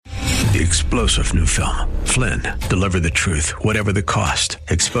The explosive new film, Flynn, deliver the truth, whatever the cost,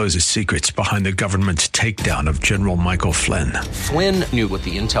 exposes secrets behind the government's takedown of General Michael Flynn. Flynn knew what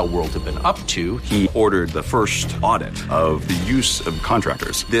the intel world had been up to. He ordered the first audit of the use of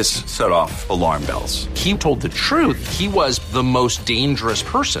contractors. This set off alarm bells. He told the truth. He was the most dangerous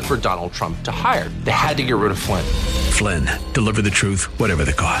person for Donald Trump to hire. They had to get rid of Flynn. Flynn, deliver the truth, whatever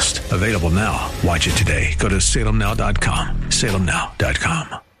the cost. Available now. Watch it today. Go to salemnow.com.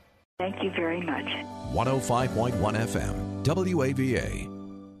 salemnow.com. Thank you very much. 105.1 FM, WAVA.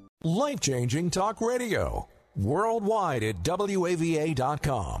 Life-changing talk radio. Worldwide at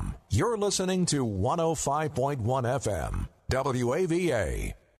WAVA.com. You're listening to 105.1 FM,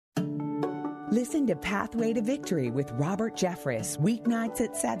 WAVA. Listen to Pathway to Victory with Robert Jeffress, weeknights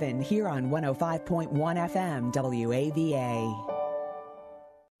at 7 here on 105.1 FM, WAVA.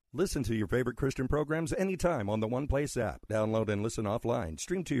 Listen to your favorite Christian programs anytime on the One Place app. Download and listen offline.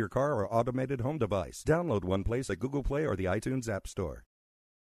 Stream to your car or automated home device. Download One Place at Google Play or the iTunes App Store.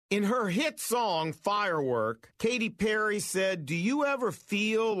 In her hit song, Firework, Katy Perry said, "Do you ever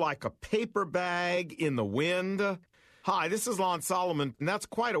feel like a paper bag in the wind?" Hi, this is Lon Solomon, and that's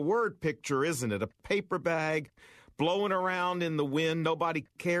quite a word picture, isn't it? A paper bag blowing around in the wind. Nobody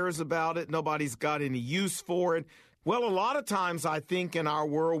cares about it. Nobody's got any use for it. Well, a lot of times I think in our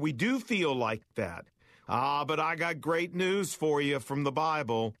world we do feel like that. But I got great news for you from the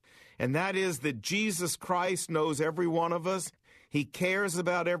Bible, and that is that Jesus Christ knows every one of us. He cares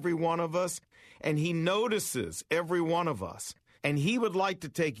about every one of us, and he notices every one of us. And he would like to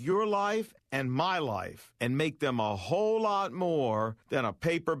take your life and my life and make them a whole lot more than a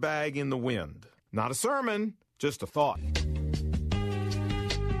paper bag in the wind. Not a sermon, just a thought.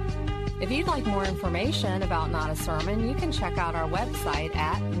 If you'd like more information about Not a Sermon, you can check out our website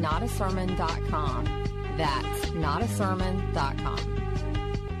at notasermon.com. That's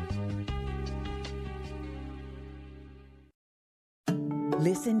notasermon.com.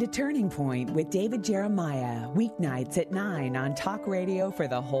 Listen to Turning Point with David Jeremiah, weeknights at 9 on Talk Radio for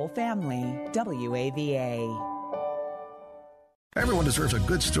the whole family, WAVA. Everyone deserves a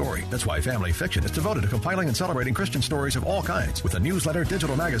good story. That's why Family Fiction is devoted to compiling and celebrating Christian stories of all kinds with a newsletter,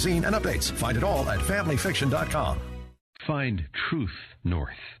 digital magazine, and updates. Find it all at familyfiction.com. Find Truth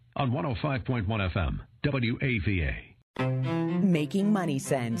North on 105.1 FM, WAVA. Making Money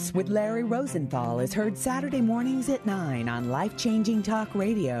Sense with Larry Rosenthal is heard Saturday mornings at 9 on Life-Changing Talk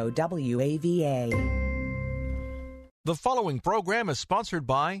Radio, WAVA. The following program is sponsored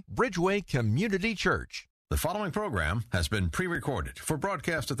by Bridgeway Community Church. The following program has been pre-recorded for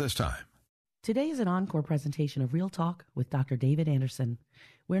broadcast at this time. Today is an encore presentation of Real Talk with Dr. David Anderson.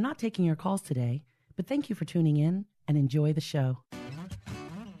 We're not taking your calls today, but thank you for tuning in and enjoy the show.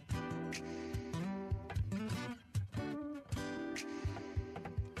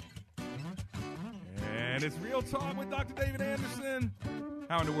 And it's Real Talk with Dr. David Anderson.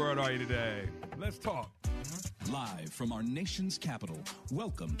 How in the world are you today? Let's talk. Live from our nation's capital,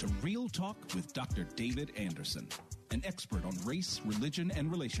 welcome to Real Talk with Dr. David Anderson. An expert on race, religion, and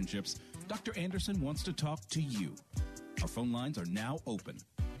relationships, Dr. Anderson wants to talk to you. Our phone lines are now open.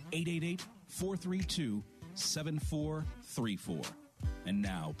 888-432-7434. And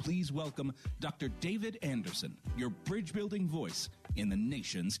now, please welcome Dr. David Anderson, your bridge-building voice in the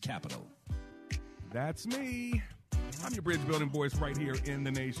nation's capital. That's me. I'm your bridge building voice right here in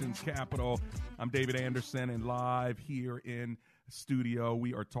the nation's capital. I'm David Anderson, and live here in studio,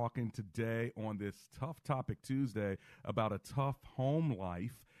 we are talking today on this Tough Topic Tuesday about a tough home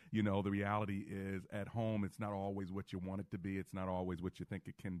life. You know, the reality is at home, it's not always what you want it to be. It's not always what you think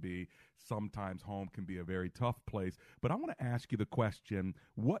it can be. Sometimes home can be a very tough place. But I want to ask you the question,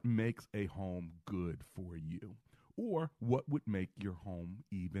 what makes a home good for you? Or what would make your home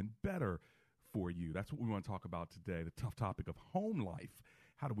even better for you? That's what we want to talk about today, the tough topic of home life.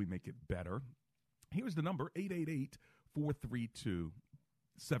 How do we make it better? Here's the number,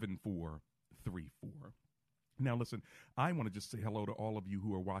 888-432-7434. Now, listen, I want to just say hello to all of you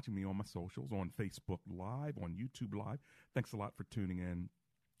who are watching me on my socials, on Facebook Live, on YouTube Live. Thanks a lot for tuning in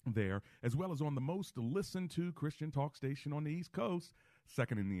there, as well as on the most listened to Christian talk station on the East Coast,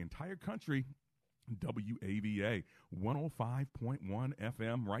 second in the entire country, WAVA 105.1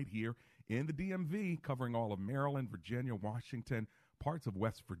 FM right here in the DMV, covering all of Maryland, Virginia, Washington, parts of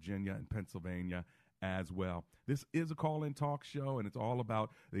West Virginia and Pennsylvania as well. This is a call-in talk show, and it's all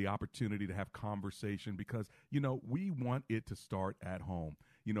about the opportunity to have conversation because, you know, we want it to start at home.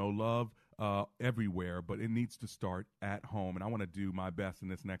 You know, love everywhere, but it needs to start at home. And I want to do my best in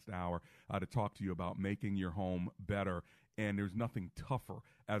this next hour to talk to you about making your home better. And there's nothing tougher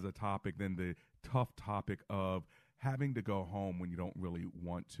as a topic than the tough topic of having to go home when you don't really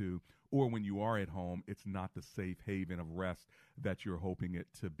want to, or when you are at home, it's not the safe haven of rest that you're hoping it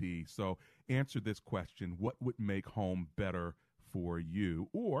to be. So answer this question: what would make home better for you?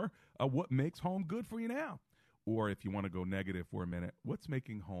 Or what makes home good for you now? Or if you want to go negative for a minute, what's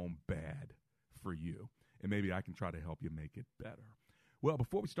making home bad for you? And maybe I can try to help you make it better. Well,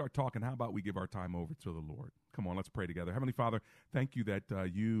 before we start talking, how about we give our time over to the Lord? Come on, let's pray together. Heavenly Father, thank you that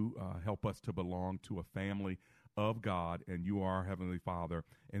you help us to belong to a family of God, and you are Heavenly Father.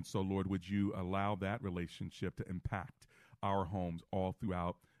 And so, Lord, would you allow that relationship to impact our homes all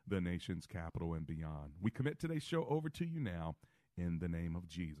throughout the nation's capital and beyond? We commit today's show over to you now in the name of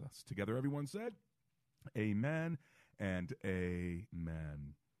Jesus. Together, everyone said, amen and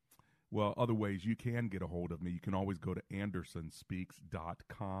amen. Well, other ways you can get a hold of me, you can always go to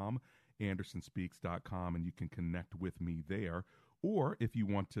andersonspeaks.com, andersonspeaks.com, and you can connect with me there. Or if you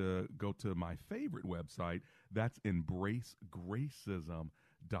want to go to my favorite website, that's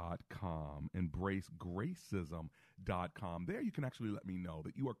embracegracism.com, embracegracism.com. There you can actually let me know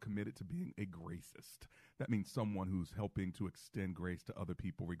that you are committed to being a gracist. That means someone who's helping to extend grace to other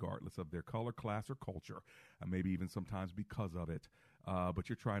people regardless of their color, class, or culture, maybe even sometimes because of it. But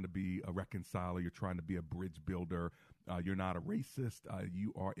you're trying to be a reconciler. You're trying to be a bridge builder. You're not a racist.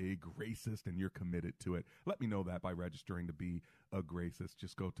 You are a gracist, and you're committed to it. Let me know that by registering to be a gracist.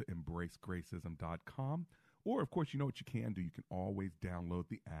 Just go to embracegracism.com. Or, of course, you know what you can do. You can always download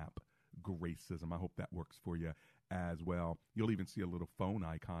the app Gracism. I hope that works for you as well. You'll even see a little phone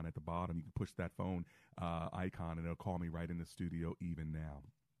icon at the bottom. You can push that phone icon, and it'll call me right in the studio even now.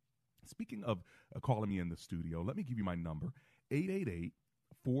 Speaking of calling me in the studio, let me give you my number,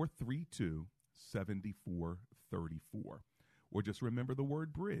 888-432-7434. Or just remember the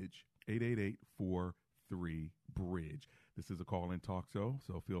word bridge, 888-43-BRIDGE. This is a call-in talk show,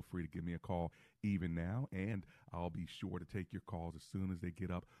 so feel free to give me a call even now, and I'll be sure to take your calls as soon as they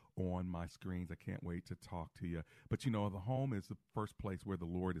get up on my screens. I can't wait to talk to you. But, you know, the home is the first place where the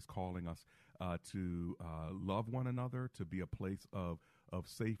Lord is calling us to love one another, to be a place of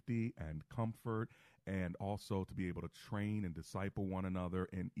safety and comfort, and also to be able to train and disciple one another.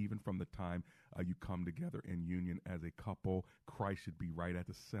 And even from the time you come together in union as a couple, Christ should be right at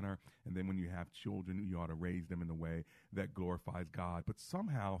the center. And then when you have children, you ought to raise them in the way that glorifies God. But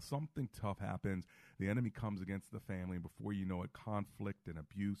somehow something tough happens. The enemy comes against the family, and before you know it, conflict and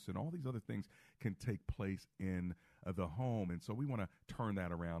abuse and all these other things can take place in the home. And so we want to turn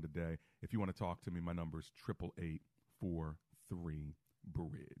that around today. If you want to talk to me, my number is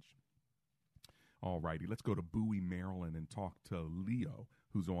 888-43-BRIDGE. All righty, let's go to Bowie, Maryland, and talk to Leo,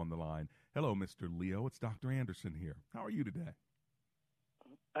 who's on the line. Hello, Mr. Leo. It's Dr. Anderson here. How are you today?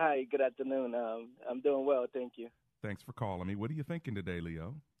 Hi, good afternoon. I'm doing well, thank you. Thanks for calling me. What are you thinking today,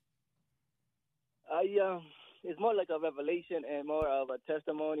 Leo? It's more like a revelation and more of a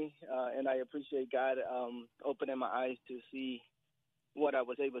testimony, and I appreciate God opening my eyes to see what I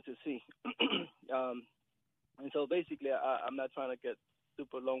was able to see. And so basically, I'm not trying to get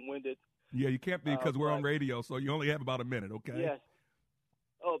super long-winded. Yeah, you can't be because we're on radio, so you only have about a minute, okay? Yes.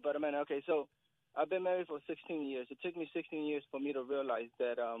 Oh, about a minute. Okay, so I've been married for 16 years. It took me 16 years for me to realize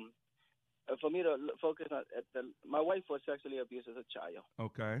that, for me to focus on my wife was sexually abused as a child.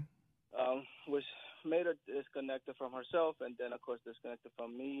 Okay. Which made her disconnected from herself, and then, of course, disconnected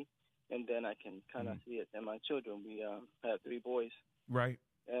from me. And then I can kind of see it in my children. We have 3 boys. Right.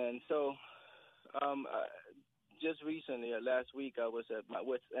 And so just recently, last week, I was at my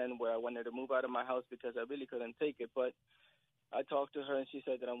wit's end where I wanted to move out of my house because I really couldn't take it. But I talked to her, and she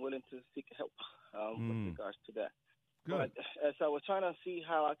said that I'm willing to seek help with regards to that. Good. But as I was trying to see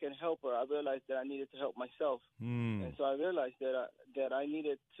how I can help her, I realized that I needed to help myself. And so I realized that I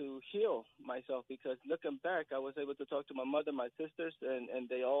needed to heal myself, because looking back, I was able to talk to my mother, my sisters, and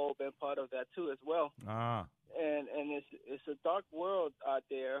they all been part of that too as well. And it's a dark world out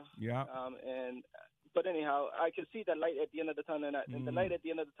there. Yeah. But anyhow, I can see the light at the end of the tunnel, and the light at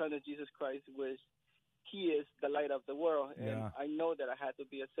the end of the tunnel is Jesus Christ, which He is the light of the world. And I know that I had to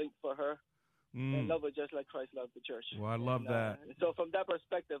be a saint for her and love her just like Christ loved the church. Well, I love that. So from that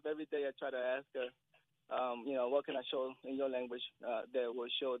perspective, every day I try to ask her, what can I show in your language that will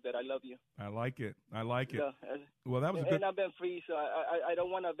show that I love you? I like it. I like it. So, well, that was and I've been free, so I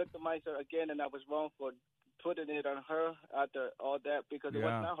don't want to victimize her again, and I was wrong for putting it on her after all that, because it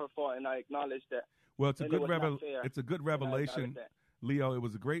was not her fault, and I acknowledge that. Well, it's a good revelation, Leo. It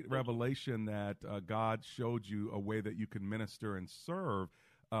was a great revelation that God showed you a way that you can minister and serve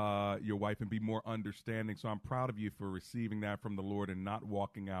your wife and be more understanding. So I'm proud of you for receiving that from the Lord and not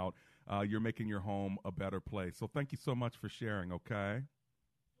walking out. You're making your home a better place. So thank you so much for sharing, okay?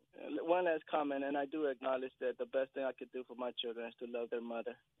 one last comment, and I do acknowledge that the best thing I could do for my children is to love their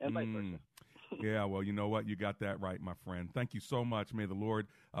mother, and vice versa. Yeah, well, you know what? You got that right, my friend. Thank you so much. May the Lord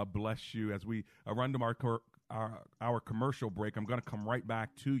bless you. As we run to our commercial break, I'm going to come right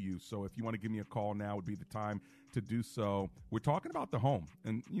back to you. So if you want to give me a call now would be the time to do so. We're talking about the home,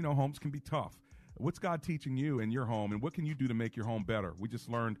 and, you know, homes can be tough. What's God teaching you in your home, and what can you do to make your home better? We just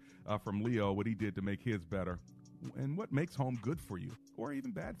learned from Leo what he did to make his better, and what makes home good for you or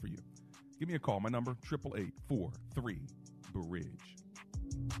even bad for you. Give me a call. My number, 888-43-BRIDGE.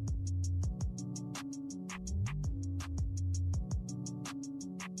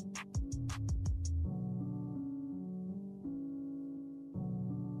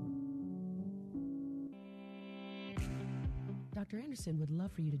 Dr. Anderson would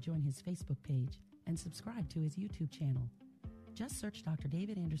love for you to join his Facebook page and subscribe to his YouTube channel. Just search Dr.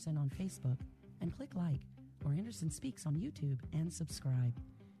 David Anderson on Facebook and click like, or Anderson Speaks on YouTube and subscribe.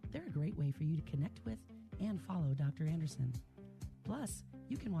 They're a great way for you to connect with and follow Dr. Anderson. Plus,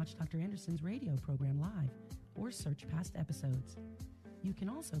 you can watch Dr. Anderson's radio program live or search past episodes. You can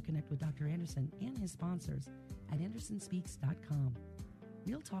also connect with Dr. Anderson and his sponsors at AndersonSpeaks.com.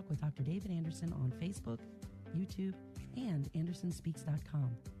 Real Talk with Dr. David Anderson on Facebook, YouTube, and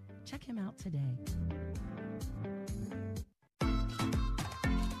AndersonSpeaks.com. Check him out today.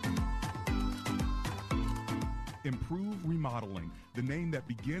 Improve Remodeling, the name that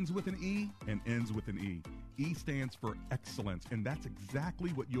begins with an E and ends with an E. E stands for excellence, and that's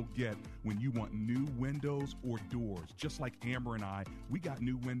exactly what you'll get when you want new windows or doors. Just like Amber and I, we got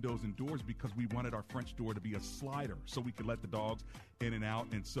new windows and doors because we wanted our French door to be a slider so we could let the dogs in and out,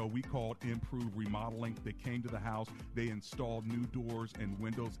 and so we called Improve Remodeling. They came to the house, they installed new doors and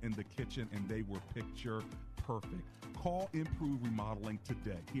windows in the kitchen, and they were picture perfect. Call Improve Remodeling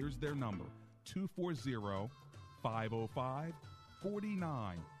today. Here's their number,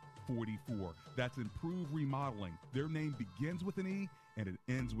 240-505-4944. That's Improve Remodeling. Their name begins with an E and it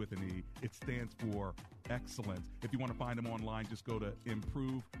ends with an E. It stands for excellence. If you want to find them online, just go to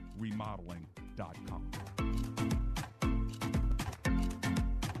improveremodeling.com.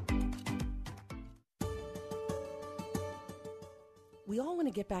 We all want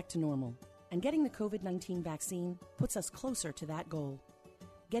to get back to normal, and getting the COVID-19 vaccine puts us closer to that goal.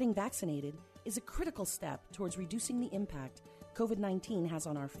 Getting vaccinated is a critical step towards reducing the impact COVID-19 has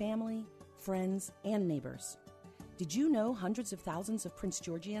on our family, friends, and neighbors. Did you know hundreds of thousands of Prince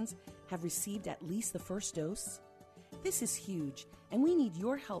Georgians have received at least the first dose? This is huge, and we need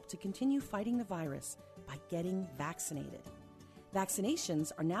your help to continue fighting the virus by getting vaccinated.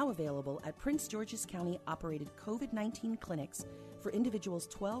 Vaccinations are now available at Prince George's County-operated COVID-19 clinics for individuals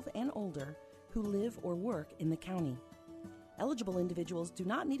 12 and older who live or work in the county. Eligible individuals do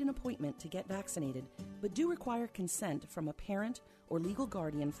not need an appointment to get vaccinated, but do require consent from a parent or legal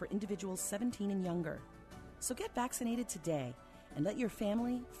guardian for individuals 17 and younger. So get vaccinated today and let your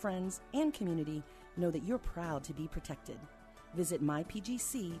family, friends, and community know that you're proud to be protected. Visit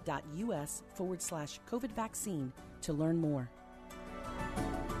mypgc.us/COVID vaccine to learn more.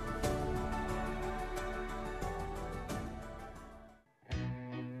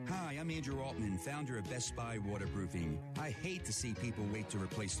 I'm Andrew Altman, founder of Best Buy Waterproofing. I hate to see people wait to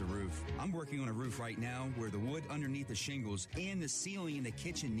replace the roof. I'm working on a roof right now where the wood underneath the shingles and the ceiling in the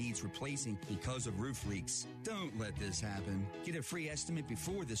kitchen needs replacing because of roof leaks. Don't let this happen. Get a free estimate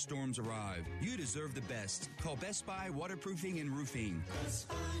before the storms arrive. You deserve the best. Call Best Buy Waterproofing and Roofing. Best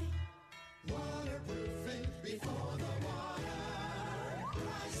Buy Waterproofing before the water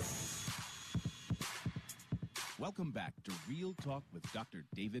rises. Welcome back to Real Talk with Dr.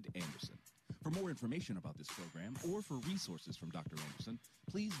 David Anderson. For more information about this program or for resources from Dr. Anderson,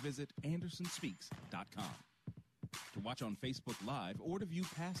 please visit AndersonSpeaks.com. To watch on Facebook Live or to view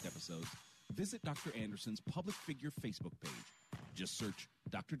past episodes, visit Dr. Anderson's public figure Facebook page. Just search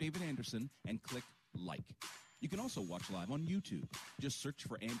Dr. David Anderson and click like. You can also watch live on YouTube. Just search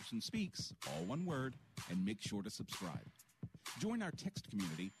for Anderson Speaks, all one word, and make sure to subscribe. Join our text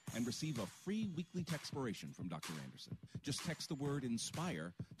community and receive a free weekly textpiration from Dr. Anderson. Just text the word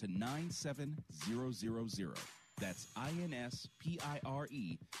INSPIRE to 97000. That's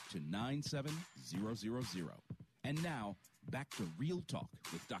INSPIRE to 97000. And now, back to Real Talk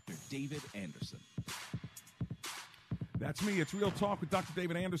with Dr. David Anderson. That's me. It's Real Talk with Dr.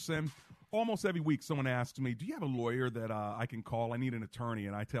 David Anderson. Almost every week someone asks me, do you have a lawyer that I can call? I need an attorney.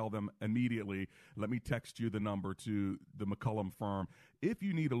 And I tell them immediately, let me text you the number to the McCullum firm. If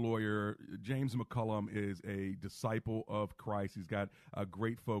you need a lawyer, James McCullum is a disciple of Christ. He's got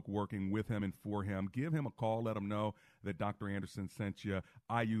great folk working with him and for him. Give him a call. Let him know that Dr. Anderson sent you.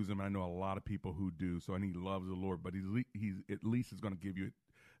 I use him. I know a lot of people who do. So, and he loves the Lord. But he's at least is going to give you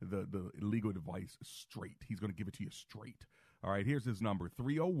the legal advice straight. He's going to give it to you straight. All right, here's his number,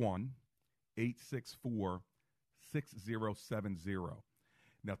 301-864-6070.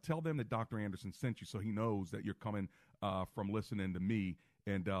 Now, tell them that Dr. Anderson sent you so he knows that you're coming from listening to me,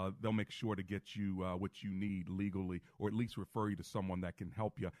 and they'll make sure to get you what you need legally, or at least refer you to someone that can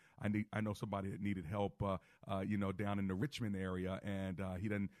help you. I know somebody that needed help, down in the Richmond area, and he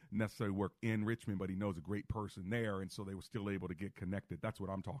doesn't necessarily work in Richmond, but he knows a great person there, and so they were still able to get connected. That's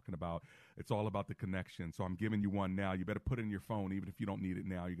what I'm talking about. It's all about the connection. So I'm giving you one now. You better put it in your phone, even if you don't need it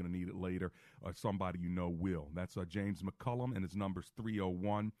now. You're going to need it later, or somebody you know will. That's James McCullum, and his number's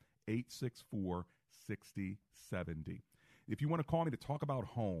 301-864-6070. If you want to call me to talk about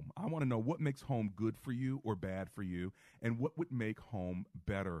home, I want to know what makes home good for you or bad for you, and what would make home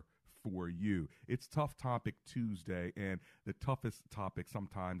better for you. It's Tough Topic Tuesday, and the toughest topic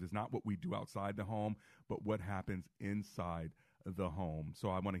sometimes is not what we do outside the home, but what happens inside the home. So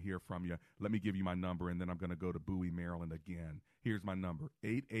I want to hear from you. Let me give you my number, and then I'm going to go to Bowie, Maryland again. Here's my number,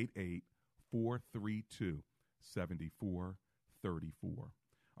 888-432-7434.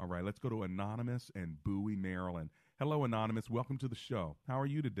 All right, let's go to Anonymous in Bowie, Maryland. Hello, Anonymous. Welcome to the show. How are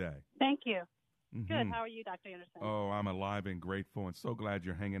you today? Thank you. Good. How are you, Dr. Anderson? Oh, I'm alive and grateful, and so glad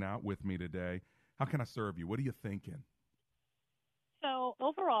you're hanging out with me today. How can I serve you? What are you thinking? So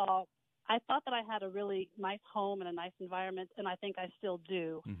overall, I thought that I had a really nice home and a nice environment, and I think I still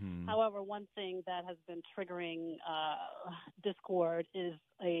do. Mm-hmm. However, one thing that has been triggering discord is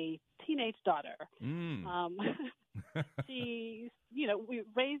a teenage daughter. She, we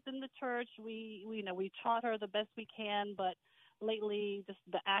raised in the church. We taught her the best we can, but lately, just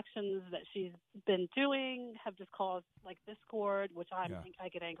the actions that she's been doing have just caused like discord, which I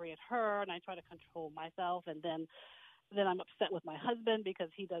get angry at her, and I try to control myself, and then I'm upset with my husband because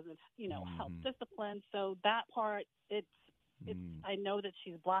he doesn't, help discipline. So that part, it's I know that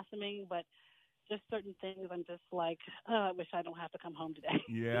she's blossoming, but just certain things, I'm just like, I wish I don't have to come home today.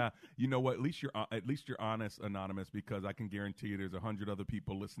 Yeah, you know what? At least you're honest, Anonymous, because I can guarantee you there's 100 other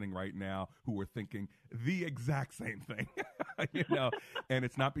people listening right now who are thinking the exact same thing. And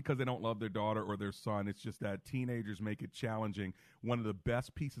it's not because they don't love their daughter or their son. It's just that teenagers make it challenging. One of the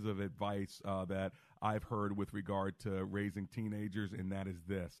best pieces of advice that I've heard with regard to raising teenagers, and that is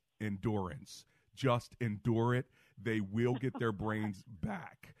this: endurance. Just endure it. They will get their brains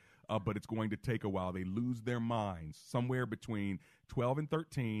back. But it's going to take a while. They lose their minds somewhere between 12 and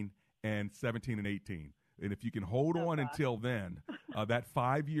 13 and 17 and 18. And if you can hold on until then, that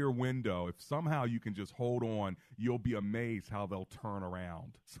 5-year window, if somehow you can just hold on, you'll be amazed how they'll turn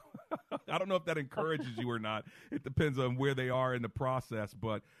around. So, I don't know if that encourages you or not. It depends on where they are in the process.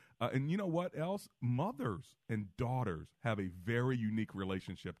 But and you know what else? Mothers and daughters have a very unique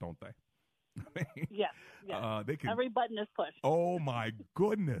relationship, don't they? Yes. They can, every button is pushed. Oh, my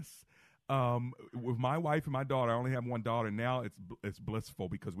goodness. With my wife and my daughter, I only have one daughter. Now it's blissful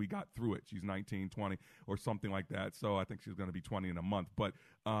because we got through it. She's 19, 20, or something like that. So I think she's going to be 20 in a month. But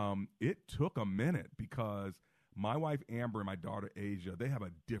it took a minute because my wife, Amber, and my daughter, Asia, they have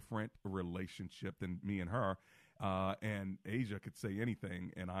a different relationship than me and her. And Asia could say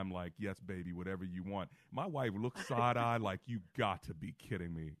anything, and I'm like, yes, baby, whatever you want. My wife looks side-eyed like, you got to be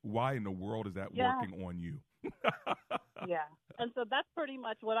kidding me. Why in the world is that working on you? Yeah. And so that's pretty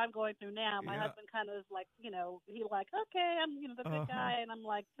much what I'm going through now. My husband kind of is like, he like, okay, I'm, the good guy, and I'm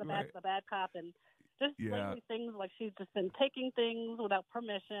like the bad cop. And just lately things like she's just been taking things without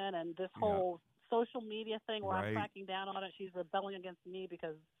permission, and this whole social media thing where I'm cracking down on it. She's rebelling against me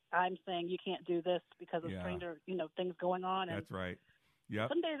because I'm saying you can't do this because of stranger, things going on. And that's right. Yeah.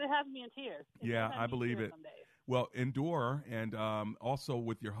 Some days it has me in tears. I believe it. Well, endure, and also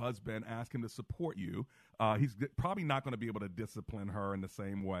with your husband, ask him to support you. He's probably not going to be able to discipline her in the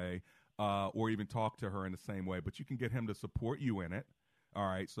same way or even talk to her in the same way, but you can get him to support you in it. All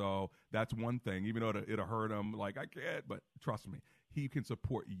right, so that's one thing. Even though it'll hurt him, like, I can't, but trust me, he can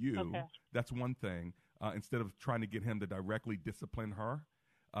support you. Okay. That's one thing. Instead of trying to get him to directly discipline her,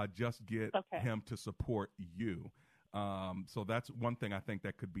 just get him to support you. So that's one thing I think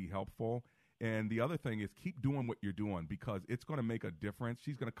that could be helpful. And the other thing is keep doing what you're doing because it's going to make a difference.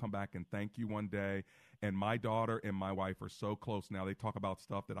 She's going to come back and thank you one day. And my daughter and my wife are so close now. They talk about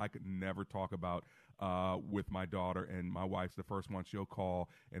stuff that I could never talk about with my daughter. And my wife's the first one she'll call,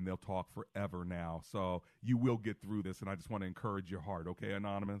 and they'll talk forever now. So you will get through this, and I just want to encourage your heart. Okay,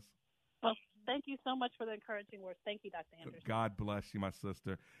 Anonymous? Well, thank you so much for the encouraging words. Thank you, Dr. Anderson. God bless you, my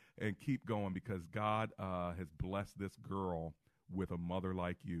sister. And keep going because God has blessed this girl with a mother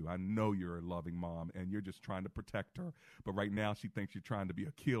like you. I know you're a loving mom, and you're just trying to protect her. But right now, she thinks you're trying to be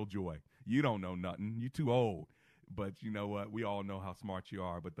a killjoy. You don't know nothing. You're too old. But you know what? We all know how smart you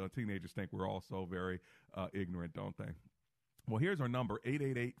are. But the teenagers think we're all so very ignorant, don't they? Well, here's our number,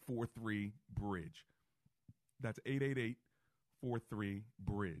 888-43-BRIDGE. That's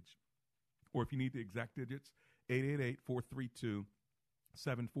 888-43-BRIDGE. Or if you need the exact digits,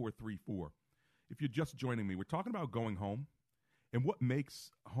 888-432-7434. If you're just joining me, we're talking about going home and what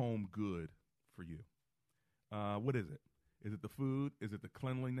makes home good for you. What is it? Is it the food? Is it the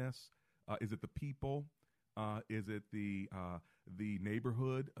cleanliness? Is it the people? Is it the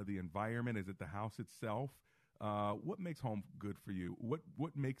neighborhood, the environment? Is it the house itself? What makes home good for you?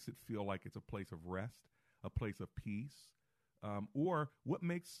 What makes it feel like it's a place of rest, a place of peace? Or what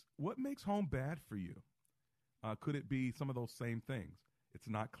makes home bad for you? Could it be some of those same things? It's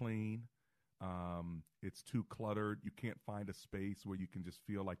not clean. It's too cluttered. You can't find a space where you can just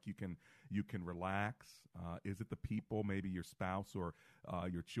feel like you can relax. Is it the people, maybe your spouse or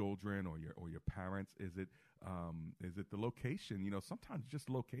your children or your parents? Is it the location? Sometimes just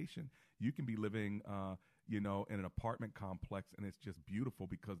location. You can be living, in an apartment complex and it's just beautiful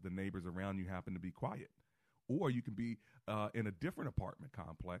because the neighbors around you happen to be quiet. Or you can be in a different apartment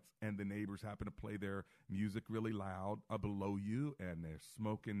complex and the neighbors happen to play their music really loud below you and they're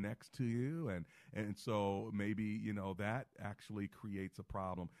smoking next to you. And so maybe, that actually creates a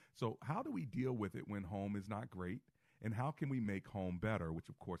problem. So how do we deal with it when home is not great? And how can we make home better? Which,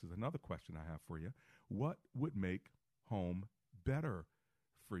 of course, is another question I have for you. What would make home better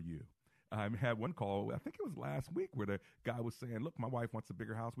for you? I had one call, I think it was last week, where the guy was saying, look, my wife wants a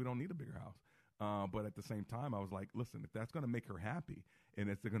bigger house. We don't need a bigger house. But at the same time, I was like, listen, if that's going to make her happy and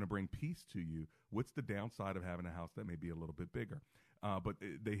it's going to bring peace to you, what's the downside of having a house that may be a little bit bigger? But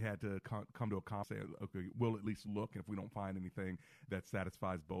they had to come to a concept, okay, we'll at least look. And if we don't find anything that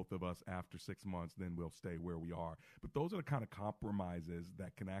satisfies both of us after 6 months, then we'll stay where we are. But those are the kind of compromises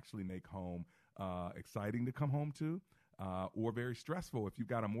that can actually make home exciting to come home to. Or very stressful if you've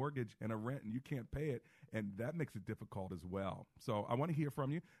got a mortgage and a rent and you can't pay it, and that makes it difficult as well. So I want to hear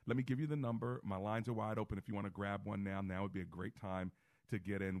from you. Let me give you the number. My lines are wide open if you want to grab one now. Now would be a great time to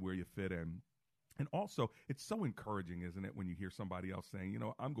get in where you fit in. And also, it's so encouraging, isn't it, when you hear somebody else saying,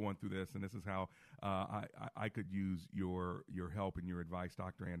 I'm going through this, and this is how I could use your help and your advice,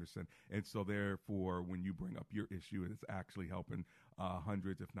 Dr. Anderson. And so therefore, when you bring up your issue, it's actually helping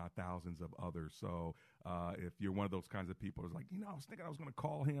hundreds, if not thousands of others. So if you're one of those kinds of people who's like, I was thinking I was going to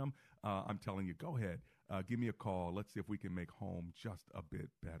call him, I'm telling you, go ahead. Give me a call. Let's see if we can make home just a bit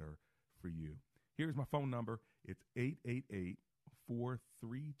better for you. Here's my phone number. It's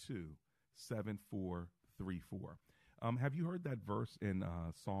 888-432-7434. Have you heard that verse in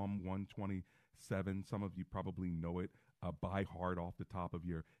Psalm 127? Some of you probably know it by heart off the top of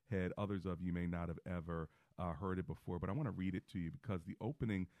your head. Others of you may not have ever heard it before, but I want to read it to you because the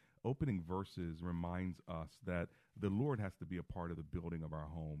opening verses reminds us that the Lord has to be a part of the building of our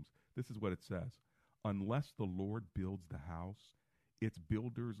homes. This is what it says. Unless the Lord builds the house, its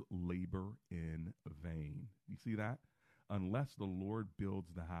builders labor in vain. You see that? Unless the Lord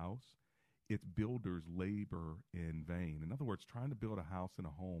builds the house, its builders labor in vain. In other words, trying to build a house and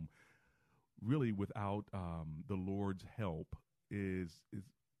a home really without the Lord's help is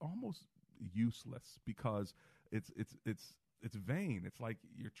almost useless because it's vain. It's like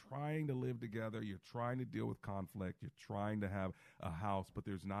you're trying to live together, you're trying to deal with conflict, you're trying to have a house, but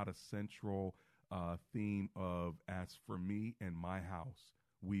there's not a central theme of, as for me and my house,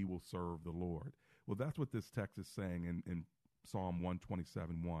 we will serve the Lord. Well, that's what this text is saying in Psalm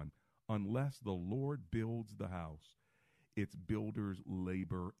 127:1. Unless the Lord builds the house, its builders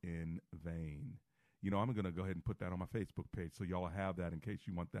labor in vain. I'm going to go ahead and put that on my Facebook page so y'all have that in case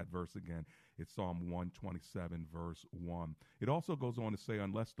you want that verse again. It's Psalm 127, verse 1. It also goes on to say,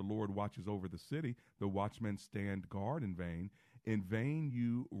 unless the Lord watches over the city, the watchmen stand guard in vain. In vain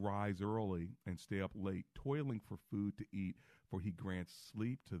you rise early and stay up late, toiling for food to eat, for he grants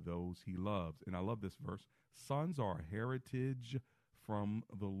sleep to those he loves. And I love this verse. Sons are a heritage from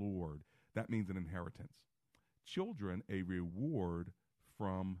the Lord. That means an inheritance. Children, a reward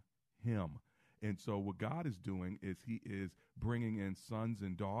from him. And so what God is doing is he is bringing in sons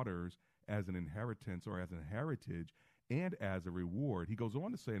and daughters as an inheritance or as a heritage and as a reward. He goes on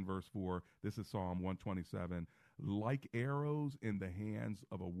to say in verse 4, this is Psalm 127, like arrows in the hands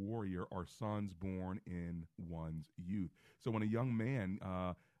of a warrior are sons born in one's youth. So when a young man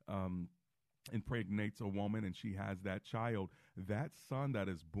impregnates a woman and she has that child, that son that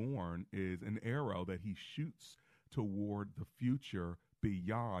is born is an arrow that he shoots toward the future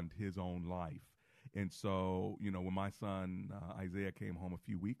beyond his own life. And so, when my son Isaiah came home a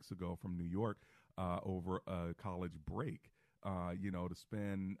few weeks ago from New York over a college break, to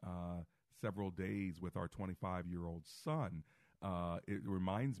spend several days with our 25-year-old son, it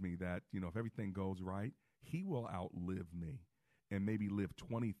reminds me that, if everything goes right, he will outlive me and maybe live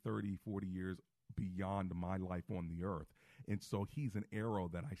 20, 30, 40 years beyond my life on the earth. And so he's an arrow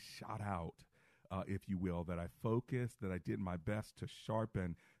that I shot out, if you will, that I focused, that I did my best to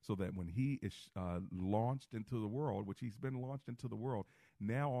sharpen, so that when he is launched into the world, which he's been launched into the world,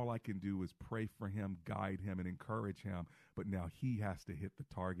 now all I can do is pray for him, guide him, and encourage him. But now he has to hit the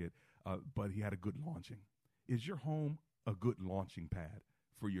target. But he had a good launching. Is your home a good launching pad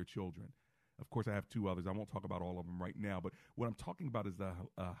for your children? Of course, I have two others. I won't talk about all of them right now. But what I'm talking about is a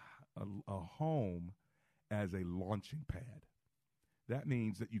home as a launching pad. That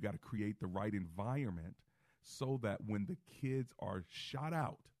means that you got to create the right environment so that when the kids are shot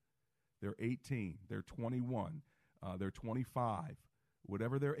out, they're 18, they're 21, they're 25,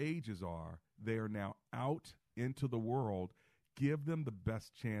 whatever their ages are, they are now out into the world. Give them the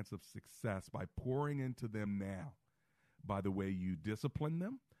best chance of success by pouring into them now, by the way you discipline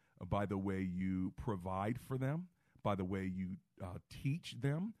them, by the way you provide for them, by the way you teach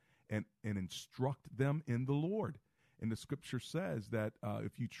them and instruct them in the Lord. And the scripture says that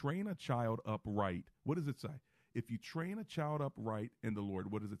if you train a child upright, what does it say? If you train a child upright in the Lord,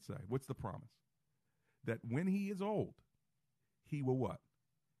 what does it say? What's the promise? That when he is old, he will what?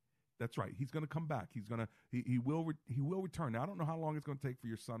 That's right. He's going to come back. He will return. Now, I don't know how long it's going to take for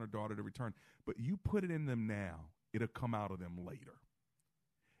your son or daughter to return, but you put it in them now, it'll come out of them later.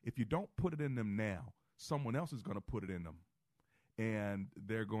 If you don't put it in them now, someone else is going to put it in them, and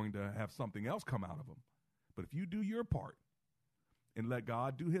they're going to have something else come out of them. But if you do your part and let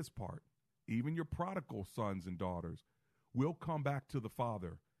God do his part, even your prodigal sons and daughters will come back to the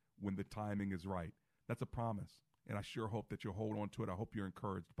Father when the timing is right. That's a promise, and I sure hope that you'll hold on to it. I hope you're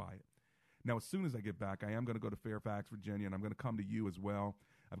encouraged by it. Now, as soon as I get back, I am going to go to Fairfax, Virginia, and I'm going to come to you as well.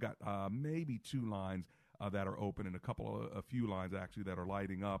 I've got maybe 2 lines that are open and a few lines, actually, that are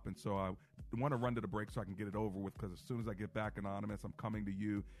lighting up. And so I want to run to the break so I can get it over with, because as soon as I get back, Anonymous, I'm coming to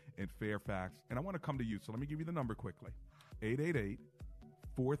you in Fairfax. And I want to come to you. So let me give you the number quickly.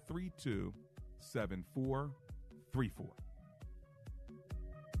 888-432-7434.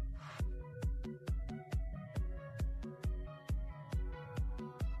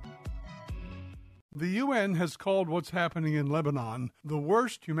 The UN has called what's happening in Lebanon the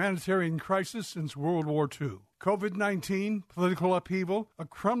worst humanitarian crisis since World War II. COVID-19, political upheaval, a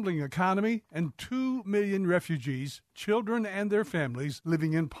crumbling economy, and 2 million refugees, children and their families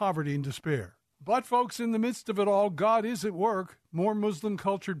living in poverty and despair. But, folks, in the midst of it all, God is at work. More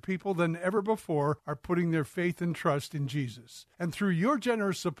Muslim-cultured people than ever before are putting their faith and trust in Jesus. And through your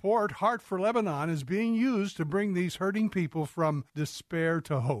generous support, Heart for Lebanon is being used to bring these hurting people from despair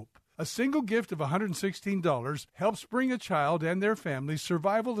to hope. A single gift of $116 helps bring a child and their family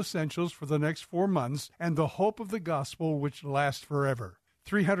survival essentials for the next 4 months and the hope of the gospel which lasts forever.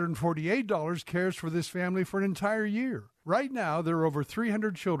 $348 cares for this family for an entire year. Right now, there are over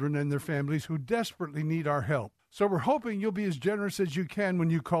 300 children and their families who desperately need our help. So we're hoping you'll be as generous as you can when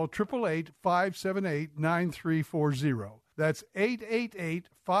you call 888-578-9340. That's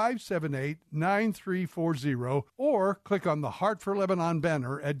 888-578-9340, or click on the Heart for Lebanon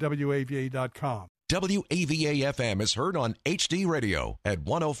banner at WAVA.com. WAVA-FM is heard on HD Radio at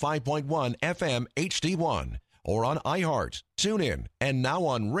 105.1 FM HD1, or on iHeart, TuneIn, and now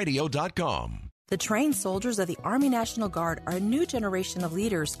on radio.com. The trained soldiers of the Army National Guard are a new generation of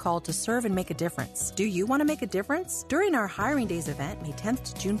leaders called to serve and make a difference. Do you want to make a difference? During our Hiring Days event, May 10th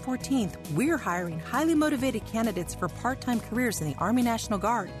to June 14th, we're hiring highly motivated candidates for part-time careers in the Army National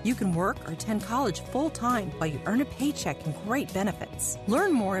Guard. You can work or attend college full-time while you earn a paycheck and great benefits.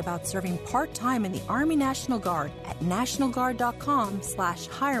 Learn more about serving part-time in the Army National Guard at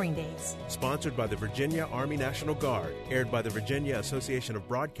nationalguard.com/hiring days. Sponsored by the Virginia Army National Guard, aired by the Virginia Association of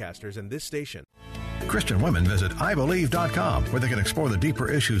Broadcasters and this station. Christian women visit IBelieve.com, where they can explore the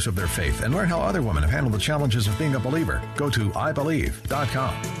deeper issues of their faith and learn how other women have handled the challenges of being a believer. Go to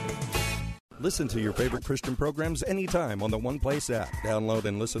IBelieve.com. Listen to your favorite Christian programs anytime on the One Place app. Download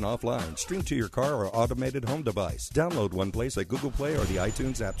and listen offline. Stream to your car or automated home device. Download One Place at Google Play or the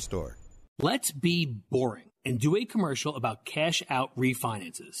iTunes App Store. Let's be boring and do a commercial about cash-out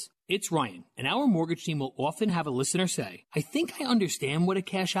refinances. It's Ryan, and our mortgage team will often have a listener say, I think I understand what a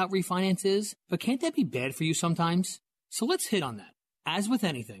cash-out refinance is, but can't that be bad for you sometimes? So let's hit on that. As with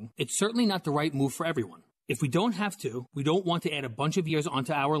anything, it's certainly not the right move for everyone. If we don't have to, we don't want to add a bunch of years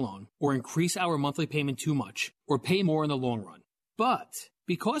onto our loan, or increase our monthly payment too much, or pay more in the long run. But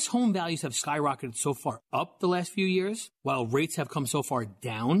because home values have skyrocketed so far up the last few years, while rates have come so far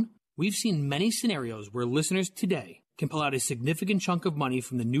down, we've seen many scenarios where listeners today can pull out a significant chunk of money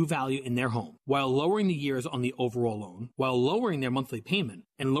from the new value in their home while lowering the years on the overall loan, while lowering their monthly payment,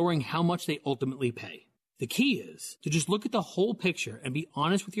 and lowering how much they ultimately pay. The key is to just look at the whole picture and be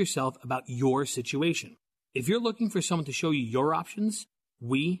honest with yourself about your situation. If you're looking for someone to show you your options,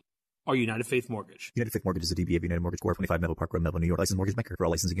 we are United Faith Mortgage. United Faith Mortgage is a DBA of United Mortgage Corp. 25 Melville Park Road, Melville, New York. Licensed mortgage banker. For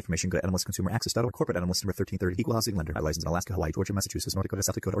all licensing information, go to NMLSConsumerAccess.org. Corporate NMLS number 1330. Equal housing lender. Licensed in Alaska, Hawaii, Georgia, Massachusetts, North Dakota,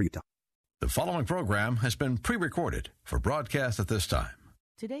 South Dakota, or Utah. The following program has been pre-recorded for broadcast at this time.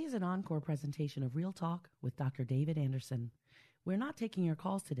 Today is an encore presentation of Real Talk with Dr. David Anderson. We're not taking your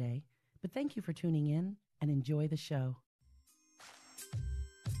calls today, but thank you for tuning in and enjoy the show.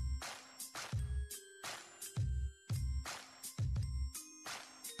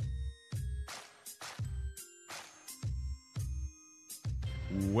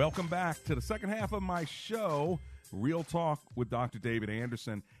 Welcome back to the second half of my show, Real Talk with Dr. David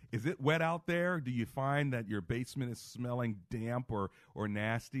Anderson. Is it wet out there? Do you find that your basement is smelling damp or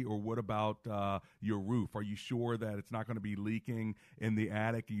nasty? Or what about your roof? Are you sure that it's not going to be leaking in the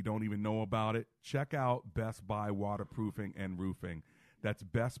attic and you don't even know about it? Check out Best Buy Waterproofing and Roofing. That's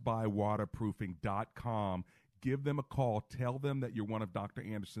bestbuywaterproofing.com. Give them a call. Tell them that you're one of Dr.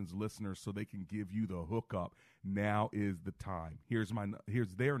 Anderson's listeners so they can give you the hookup. Now is the time. Here's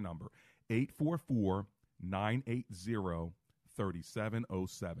their number, 844-980-3707.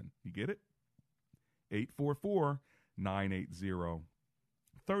 You get it?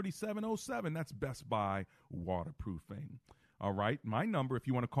 844-980-3707. That's Best Buy Waterproofing. All right. My number, if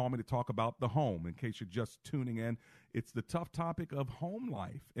you want to call me to talk about the home, in case you're just tuning in, it's the tough topic of home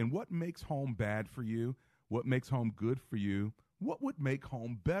life and what makes home bad for you, what makes home good for you, what would make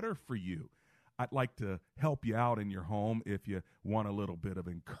home better for you. I'd like to help you out in your home if you want a little bit of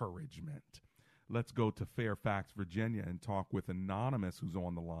encouragement. Let's go to Fairfax, Virginia, and talk with Anonymous, who's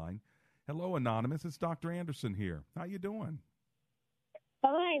on the line. Hello, Anonymous. It's Dr. Anderson here. How you doing?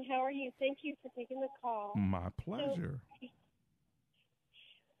 Fine. How are you? Thank you for taking the call. My pleasure. So,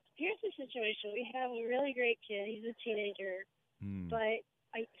 here's the situation. We have a really great kid. He's a teenager, but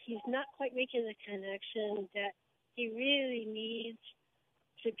he's not quite making the connection that he really needs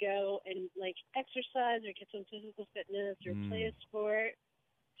to go and exercise or get some physical fitness or play a sport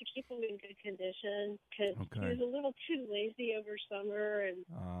to keep him in good condition, because he was a little too lazy over summer and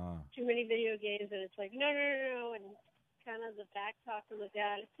too many video games, and it's like, no, and kind of the back talk from the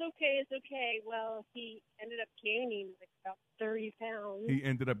dad, it's okay. Well, he ended up gaining about 30 pounds. He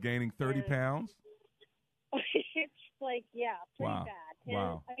ended up gaining 30 pounds? It's pretty Wow. bad. And,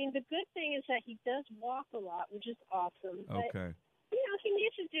 Wow. I mean, the good thing is that he does walk a lot, which is awesome. Okay. But, he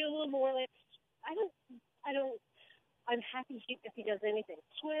needs to do a little more. I'm happy if he does anything,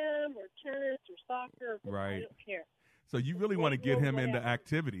 swim or tennis or soccer. Right. I don't care. So you really want to get him into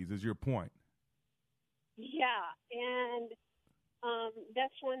activities, is your point? Yeah, and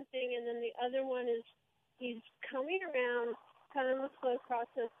that's one thing. And then the other one is he's coming around kind of a slow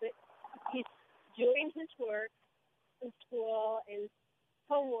process, but he's doing his work in school and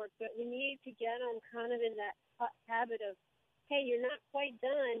homework, but we need to get him kind of in that habit of, hey, you're not quite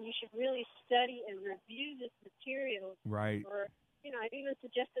done. You should really study and review this material. Right. Or, I've even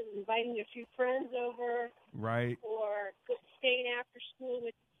suggested inviting a few friends over. Right. Or staying after school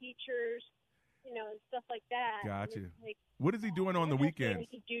with the teachers, and stuff like that. Gotcha. What is he doing on the weekends? We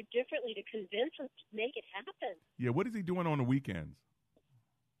could do differently to convince him to make it happen. Yeah, what is he doing on the weekends?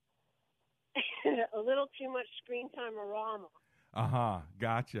 A little too much screen time arama.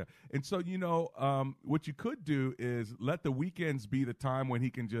 Gotcha. And so, what you could do is let the weekends be the time when he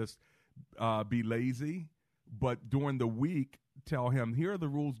can just be lazy, but during the week, tell him, here are the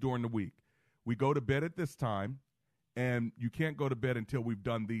rules during the week. We go to bed at this time, and you can't go to bed until we've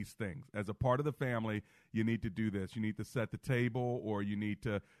done these things. As a part of the family, you need to do this. You need to set the table, or you need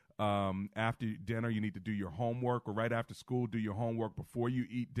to, after dinner, you need to do your homework, or right after school, do your homework before you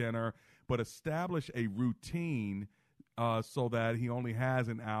eat dinner. But establish a routine so that he only has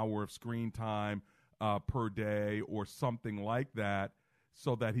an hour of screen time per day or something like that,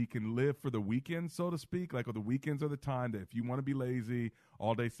 so that he can live for the weekend, so to speak. Like, the weekends are the time that if you want to be lazy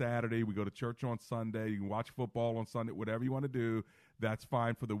all day Saturday, we go to church on Sunday, you can watch football on Sunday, whatever you want to do, that's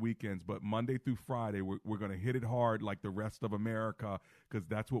fine for the weekends. But Monday through Friday, we're going to hit it hard like the rest of America, because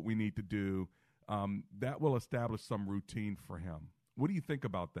that's what we need to do. That will establish some routine for him. What do you think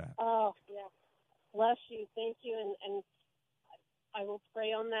about that? Oh, yeah. Bless you. Thank you. And I will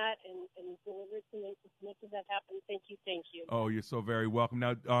pray on that and deliver it to make that happen. Thank you. Oh, you're so very welcome.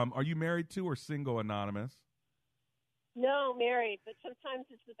 Now, are you married to or single, Anonymous? No, married, but sometimes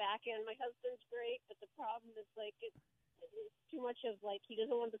it's the back end. My husband's great, but the problem is too much of like he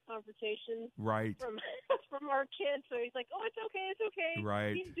doesn't want the confrontation Right. from from our kids. So he's like, "Oh, it's okay.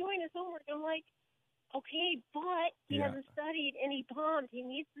 Right. He's doing his homework." I'm like, "Okay, but he Yeah. hasn't studied and he bombed. He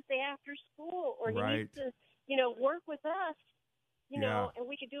needs to stay after school, or he Right. needs to, work with us." And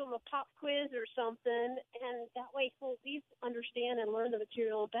we could do him a pop quiz or something, and that way he'll at least understand and learn the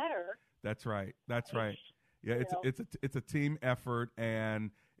material better. That's right. Yeah, it's a team effort,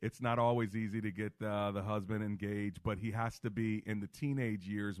 and it's not always easy to get the husband engaged, but he has to be in the teenage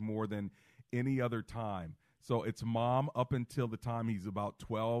years more than any other time. So it's mom up until the time he's about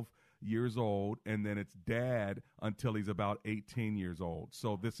 12 years old, and then it's dad until he's about 18 years old.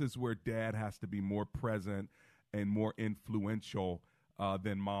 So this is where dad has to be more present and more influential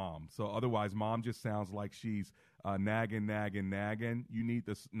than mom. So otherwise, mom just sounds like she's nagging. You need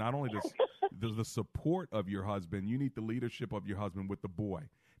this, not only the support of your husband, you need the leadership of your husband with the boy.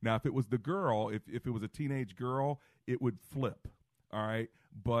 Now, if it was the girl, if it was a teenage girl, it would flip, all right?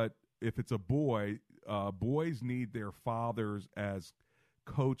 But if it's a boy, boys need their fathers as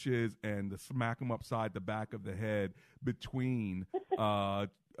coaches and to smack them upside the back of the head between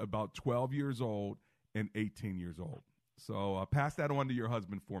about 12 years old and 18 years old. So pass that on to your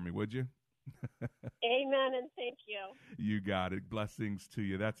husband for me, would you? Amen, and thank you. You got it. Blessings to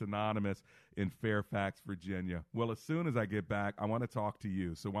you. That's Anonymous in Fairfax, Virginia. Well, as soon as I get back, I want to talk to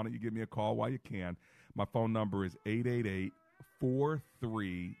you. So why don't you give me a call while you can? My phone number is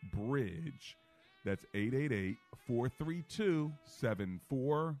 888-43-BRIDGE. That's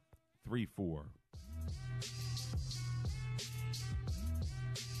 888-432-7434.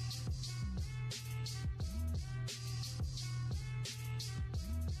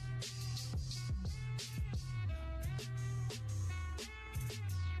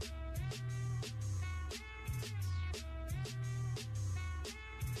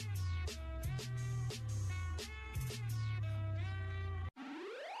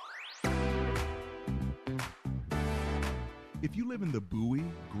 If you live in the Bowie,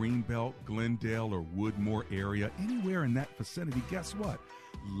 Greenbelt, Glendale, or Woodmore area, anywhere in that vicinity, guess what?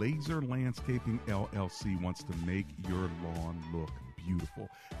 Laser Landscaping LLC wants to make your lawn look beautiful.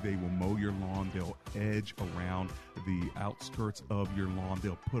 They will mow your lawn. They'll edge around the outskirts of your lawn.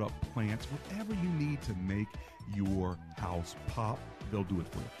 They'll put up plants, whatever you need to make your house pop. They'll do it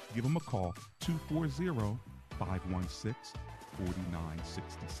for you. Give them a call,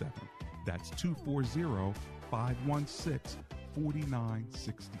 240-516-4967. That's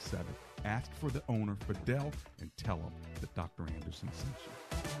 240-516-4967. Ask for the owner, Fidel, and tell him that Dr. Anderson sent you.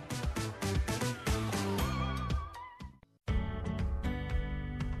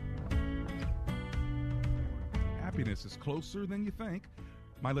 Happiness is closer than you think.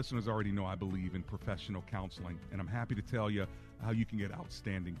 My listeners already know I believe in professional counseling, and I'm happy to tell you how you can get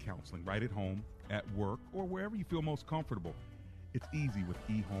outstanding counseling right at home, at work, or wherever you feel most comfortable. It's easy with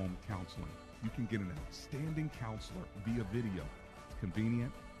eHome Counseling. You can get an outstanding counselor via video. It's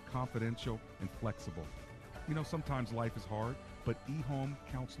convenient, confidential, and flexible. You know, sometimes life is hard, but eHome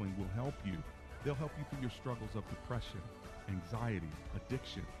Counseling will help you. They'll help you through your struggles of depression, anxiety,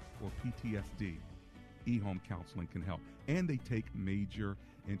 addiction, or PTSD. eHome Counseling can help, and they take major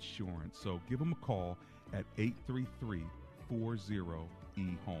insurance. So give them a call at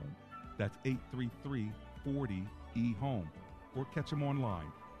 833-40-EHOME. That's 833-40-EHOME. Or catch them online,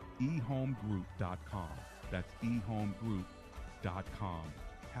 ehomegroup.com. That's ehomegroup.com.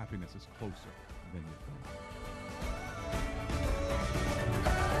 Happiness is closer than you think.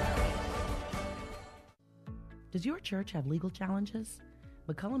 Does your church have legal challenges?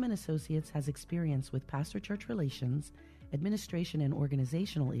 McCullum & Associates has experience with pastor-church relations, administration and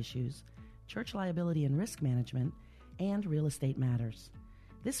organizational issues, church liability and risk management, and real estate matters.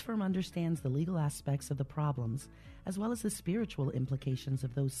 This firm understands the legal aspects of the problems as well as the spiritual implications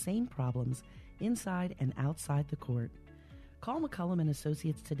of those same problems inside and outside the court. Call McCullum &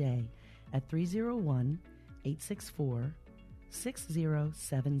 Associates today at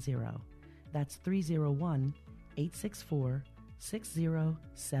 301-864-6070. That's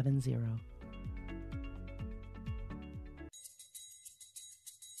 301-864-6070.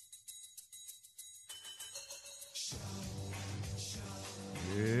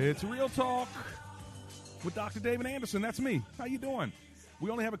 It's Real Talk with Dr. David Anderson. That's me. How you doing? We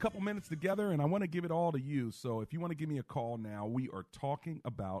only have a couple minutes together, and I want to give it all to you. So if you want to give me a call now, we are talking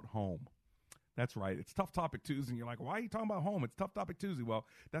about home. That's right. It's Tough Topic Tuesday, and you're like, why are you talking about home? It's Tough Topic Tuesday. Well,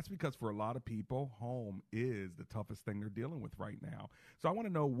 that's because for a lot of people, home is the toughest thing they're dealing with right now. So I want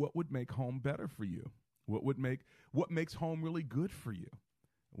to know what would make home better for you. What makes home really good for you?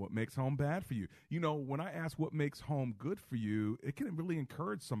 What makes home bad for you? You know, when I ask what makes home good for you, it can really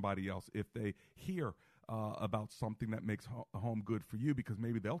encourage somebody else if they hear about something that makes home good for you, because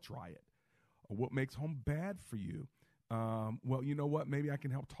maybe they'll try it. Or what makes home bad for you? Well, you know what? Maybe I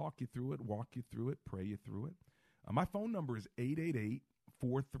can help talk you through it, walk you through it, pray you through it. My phone number is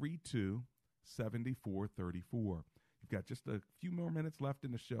 888-432-7434. You've got just a few more minutes left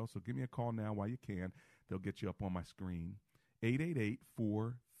in the show, so give me a call now while you can. They'll get you up on my screen.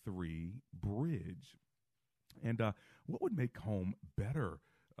 888-43-BRIDGE. And what would make home better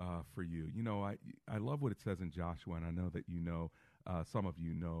for you? You know, I love what it says in Joshua, and I know that you know, some of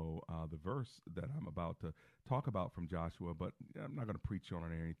you know the verse that I'm about to talk about from Joshua, but I'm not going to preach on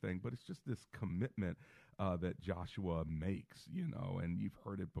it or anything, but it's just this commitment that Joshua makes, you know, and you've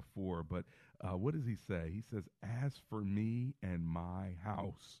heard it before. But what does he say? He says, "As for me and my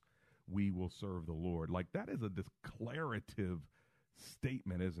house, we will serve the Lord." Like, that is a declarative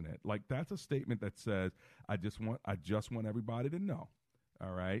statement, isn't it? Like, that's a statement that says, I just want everybody to know.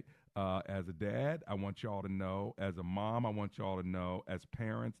 All right. As a dad, I want y'all to know. As a mom, I want y'all to know. As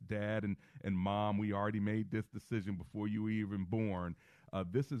parents, dad and mom, we already made this decision before you were even born.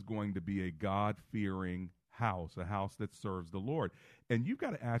 This is going to be a God-fearing house, a house that serves the Lord. And you've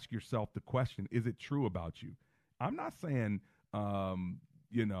got to ask yourself the question, is it true about you? I'm not saying,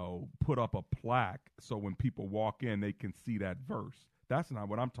 put up a plaque so when people walk in, they can see that verse. That's not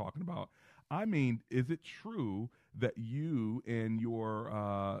what I'm talking about. I mean, is it true that you and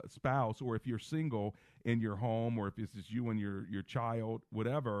your spouse, or if you're single in your home, or if it's just you and your child,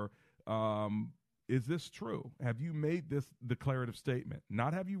 whatever, is this true? Have you made this declarative statement?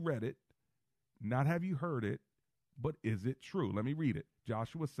 Not have you read it, not have you heard it, but is it true? Let me read it.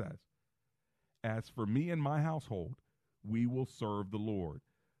 Joshua says, "As for me and my household, we will serve the Lord."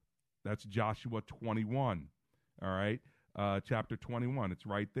 That's Joshua 21, all right? Chapter 21. It's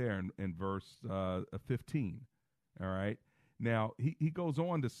right there in verse 15. All right. Now he goes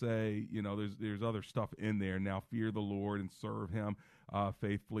on to say, you know, there's other stuff in there. "Now fear the Lord and serve him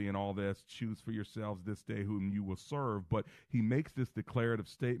faithfully and all this. Choose for yourselves this day whom you will serve." But he makes this declarative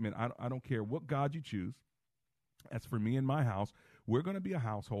statement. I don't care what God you choose. As for me and my house, we're going to be a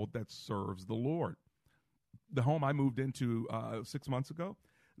household that serves the Lord. The home I moved into 6 months ago,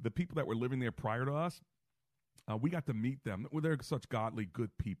 the people that were living there prior to us, we got to meet them. They're such godly,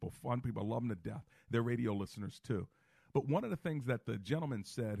 good people, fun people. I love them to death. They're radio listeners, too. But one of the things that the gentleman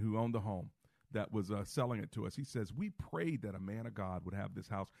said who owned the home that was selling it to us, he says, "We prayed that a man of God would have this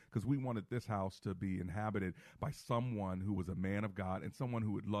house because we wanted this house to be inhabited by someone who was a man of God and someone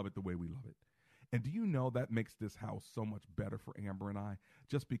who would love it the way we love it." And do you know that makes this house so much better for Amber and I,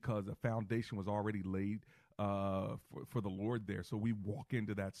 just because a foundation was already laid for the Lord there. So we walk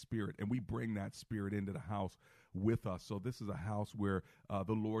into that spirit, and we bring that spirit into the house with us. So this is a house where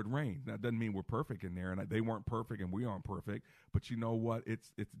the Lord reigns. That doesn't mean we're perfect in there, and they weren't perfect and we aren't perfect. But you know what?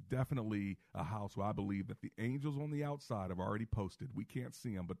 It's definitely a house where I believe that the angels on the outside have already posted. We can't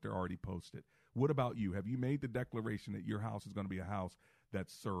see them, but they're already posted. What about you? Have you made the declaration that your house is going to be a house that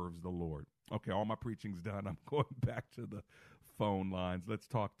serves the Lord? Okay, all my preaching's done. I'm going back to the phone lines. Let's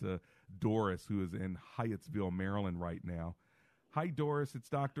talk to Doris, who is in Hyattsville, Maryland right now. Hi, Doris. It's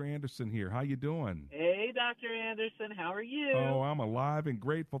Dr. Anderson here. How you doing? Hey, Dr. Anderson. How are you? Oh, I'm alive and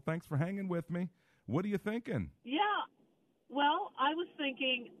grateful. Thanks for hanging with me. What are you thinking? Yeah. Well, I was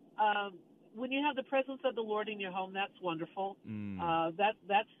thinking when you have the presence of the Lord in your home, that's wonderful.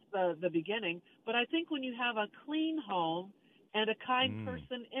 That's the beginning. But I think when you have a clean home and a kind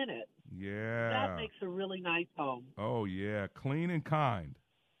person in it, that makes a really nice home. Oh, yeah. Clean and kind.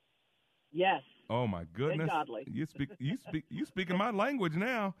 Yes. Oh, my goodness. And godly. You speaking my language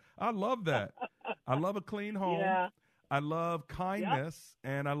now. I love that. I love a clean home. Yeah. I love kindness,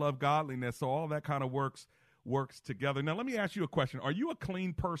 and I love godliness. So all that kind of works together. Now, let me ask you a question. Are you a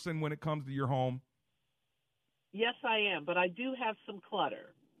clean person when it comes to your home? Yes, I am, but I do have some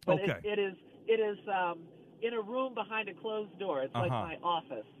clutter. But okay. It is in a room behind a closed door. It's like my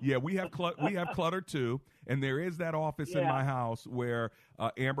office. Yeah, we have clutter too, and there is that office in my house where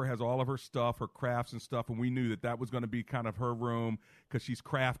Amber has all of her stuff, her crafts and stuff, and we knew that was going to be kind of her room because she's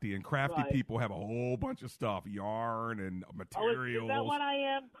crafty, and crafty people have a whole bunch of stuff, yarn and materials. Is that what I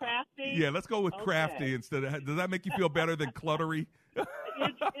am, crafty? Yeah, let's go with crafty instead of. Does that make you feel better than cluttery?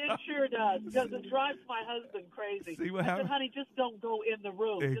 It sure does, because it drives my husband crazy. See what I said, honey, just don't go in the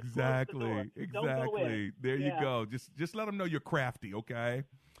room. Exactly. Just close the door. Don't go in. There you go. Just let them know you're crafty, okay?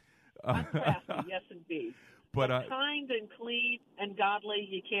 I'm crafty, yes, indeed. But kind and clean and godly,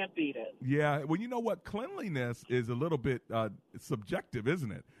 you can't beat it. Yeah. Well, you know what? Cleanliness is a little bit subjective,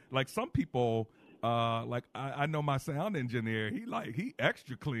 isn't it? Like some people, like I know my sound engineer, he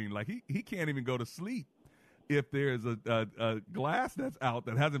extra clean. Like he can't even go to sleep if there's a glass that's out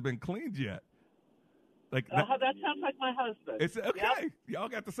that hasn't been cleaned yet. Like that sounds like my husband. It's okay. Yep. Y'all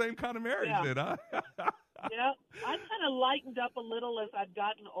got the same kind of marriage then, huh? Yeah. I kind of lightened up a little as I've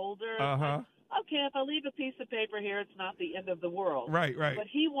gotten older. Uh-huh. Okay, if I leave a piece of paper here, it's not the end of the world. Right. But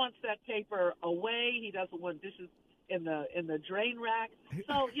he wants that paper away. He doesn't want dishes in the drain rack.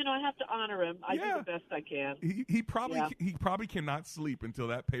 So, I have to honor him. I do the best I can. He probably cannot sleep until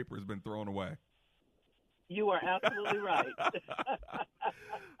that paper has been thrown away. You are absolutely right.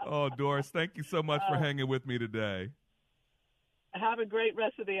 Oh, Doris, thank you so much for hanging with me today. Have a great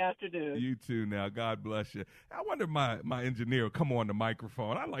rest of the afternoon. You too now. God bless you. I wonder if my engineer will come on the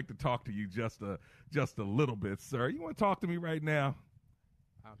microphone. I'd like to talk to you just a little bit, sir. You want to talk to me right now?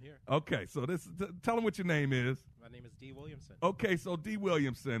 I'm here. Okay, so tell him what your name is. My name is D. Williamson. Okay, so D.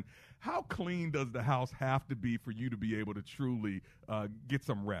 Williamson, how clean does the house have to be for you to be able to truly get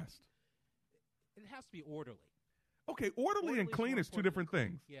some rest? It has to be orderly. Okay, orderly and clean is two different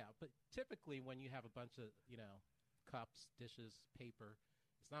things. Yeah, but typically when you have a bunch of, cups, dishes, paper,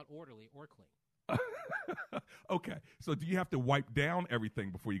 it's not orderly or clean. Okay, so do you have to wipe down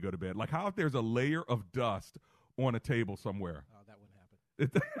everything before you go to bed? Like how if there's a layer of dust on a table somewhere? Oh, that wouldn't happen.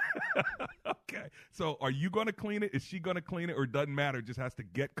 Okay, so are you going to clean it? Is she going to clean it, or it doesn't matter? It just has to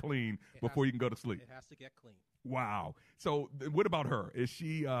get clean before you can go to sleep? It has to get clean. Wow. So what about her? Is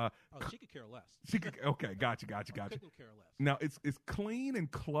she? She could care less. She could. Okay, gotcha. Couldn't care less. Now, is clean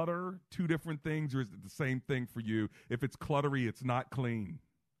and clutter two different things, or is it the same thing for you? If it's cluttery, it's not clean.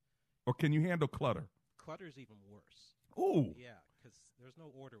 Or can you handle clutter? Clutter's even worse. Ooh. Yeah, because there's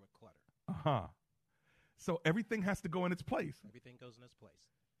no order with clutter. Uh-huh. So everything has to go in its place. Everything goes in its place.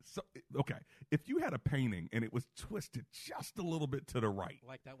 So, okay, if you had a painting and it was twisted just a little bit to the right.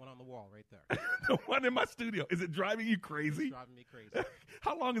 Like that one on the wall right there. The one in my studio. Is it driving you crazy? It's driving me crazy.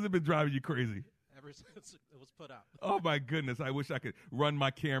 How long has it been driving you crazy? Ever since it was put up. Oh, my goodness. I wish I could run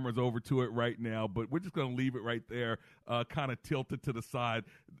my cameras over to it right now, but we're just going to leave it right there, kind of tilted to the side.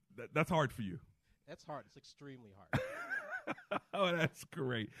 That's hard for you. That's hard. It's extremely hard. Oh, that's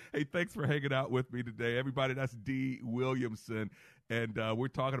great. Hey, thanks for hanging out with me today. Everybody, that's D. Williamson, and we're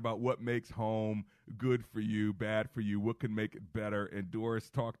talking about what makes home good for you, bad for you, what can make it better. And Doris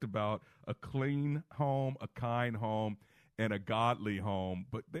talked about a clean home, a kind home, and a godly home.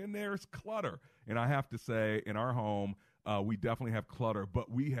 But then there's clutter. And I have to say, in our home, we definitely have clutter, but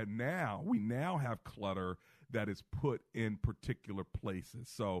we now have clutter that is put in particular places.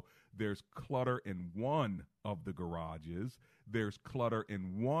 So there's clutter in one of the garages. There's clutter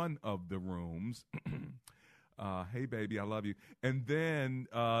in one of the rooms. Hey, baby, I love you. And then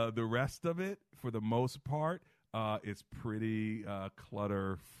the rest of it, for the most part, is pretty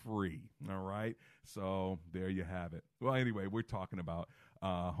clutter-free, all right? So there you have it. Well, anyway, we're talking about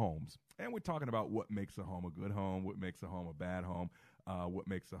homes. And we're talking about what makes a home a good home, what makes a home a bad home, what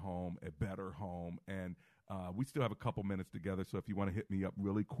makes a home a better home. And we still have a couple minutes together, so if you want to hit me up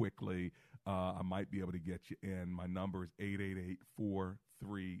really quickly, I might be able to get you in. My number is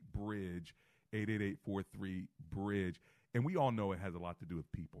 888-43-BRIDGE, 888-43-BRIDGE. And we all know it has a lot to do with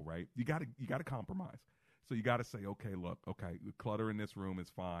people, right? You got to compromise. So you got to say, okay, look, the clutter in this room is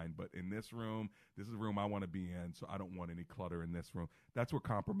fine, but in this room, this is the room I want to be in, so I don't want any clutter in this room. That's where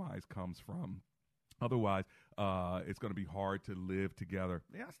compromise comes from. Otherwise, it's going to be hard to live together.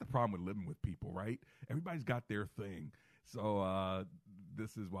 Yeah, that's the problem with living with people, right? Everybody's got their thing. So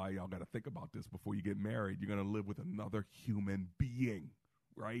this is why y'all got to think about this before you get married. You're going to live with another human being,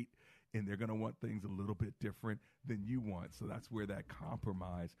 right? And they're going to want things a little bit different than you want. So that's where that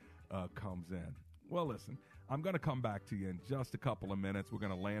compromise comes in. Well, listen, I'm going to come back to you in just a couple of minutes. We're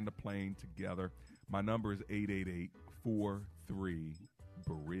going to land the plane together. My number is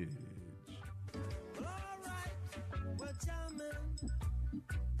 888-43-BRIDGE. Well, all right, well, jamming.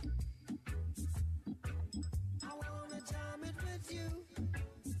 I wanna jam it with you.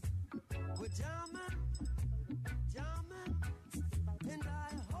 We're jamming, and I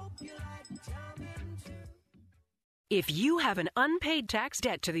hope you like jamming too. If you have an unpaid tax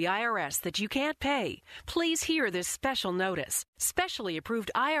debt to the IRS that you can't pay, please hear this special notice. Specially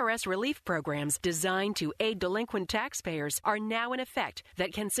approved IRS relief programs designed to aid delinquent taxpayers are now in effect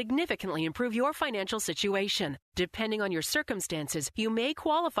that can significantly improve your financial situation. Depending on your circumstances, you may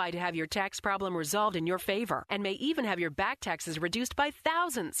qualify to have your tax problem resolved in your favor and may even have your back taxes reduced by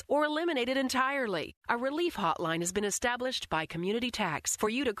thousands or eliminated entirely. A relief hotline has been established by Community Tax for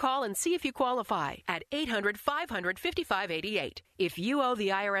you to call and see if you qualify at 800-500-5588. If you owe the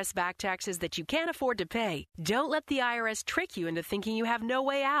IRS back taxes that you can't afford to pay, don't let the IRS trick you into thinking you have no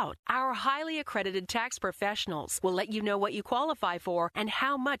way out. Our highly accredited tax professionals will let you know what you qualify for and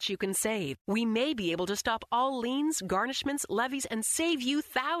how much you can save. We may be able to stop all liens, garnishments, levies, and save you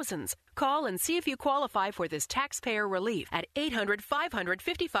thousands. Call and see if you qualify for this taxpayer relief at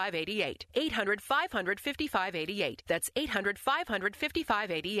 800-500-5588. 800-500-5588. That's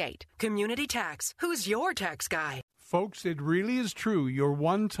 800-500-5588. Community Tax. Who's your tax guy? Folks, it really is true. Your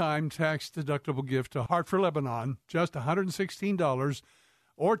one-time tax-deductible gift to Heart for Lebanon, just $116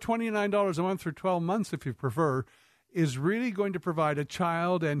 or $29 a month for 12 months if you prefer, is really going to provide a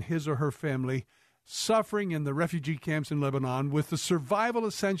child and his or her family suffering in the refugee camps in Lebanon with the survival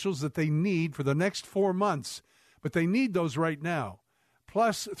essentials that they need for the next 4 months. But they need those right now.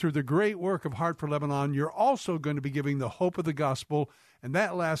 Plus, through the great work of Heart for Lebanon, you're also going to be giving the hope of the gospel, and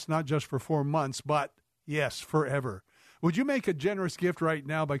that lasts not just for 4 months, but, yes, forever. Would you make a generous gift right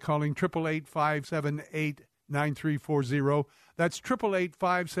now by calling 888-578-9340? That's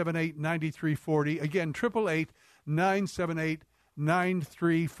 888-578-9340. Again,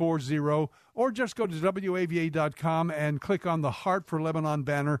 888-978-9340. Or just go to WAVA.com and click on the Heart for Lebanon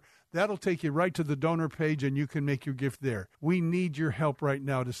banner. That'll take you right to the donor page, and you can make your gift there. We need your help right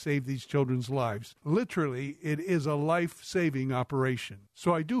now to save these children's lives. Literally, it is a life-saving operation.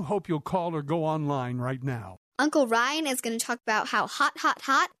 So I do hope you'll call or go online right now. Uncle Ryan is going to talk about how hot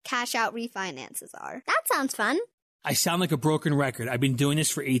cash-out refinances are. That sounds fun. I sound like a broken record. I've been doing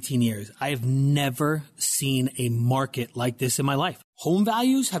this for 18 years. I have never seen a market like this in my life. Home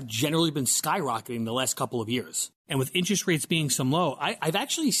values have generally been skyrocketing the last couple of years. And with interest rates being so low, I've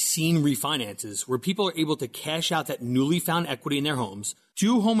actually seen refinances where people are able to cash out that newly found equity in their homes,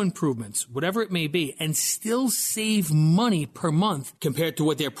 do home improvements, whatever it may be, and still save money per month compared to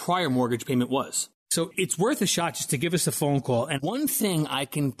what their prior mortgage payment was. So it's worth a shot just to give us a phone call. And one thing I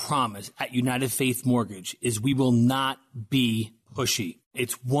can promise at United Faith Mortgage is we will not be pushy.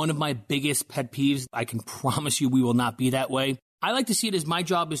 It's one of my biggest pet peeves. I can promise you we will not be that way. I like to see it as my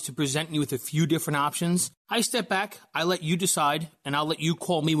job is to present you with a few different options. I step back, I let you decide, and I'll let you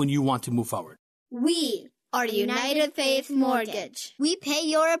call me when you want to move forward. We are United Faith Mortgage. We pay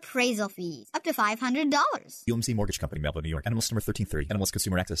your appraisal fees up to $500. UMC Mortgage Company, Melville, New York. NMLS number 1330.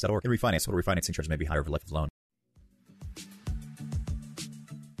 NMLSConsumerAccess.org. And refinance. Total refinance charges may be higher over life of the loan.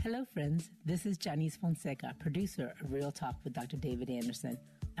 Hello, friends. This is Janice Fonseca, producer of Real Talk with Dr. David Anderson.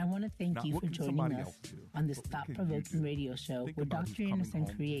 I want to thank you for joining us on this thought-provoking radio show where Dr. Anderson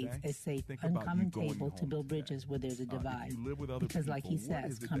creates a safe, uncommon table to build bridges where there's a divide. Because like he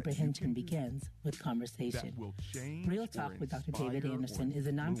says, comprehension begins with conversation. Real Talk with Dr. David Anderson is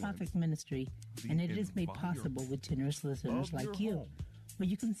a nonprofit ministry, and it is made possible with generous listeners like you. Will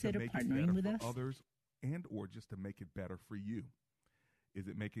you consider partnering with us? Others and or just to make it better for you. Is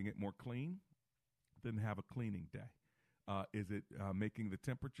it making it more clean? Then have a cleaning day. Is it making the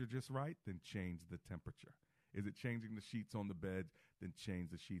temperature just right? Then change the temperature. Is it changing the sheets on the beds? Then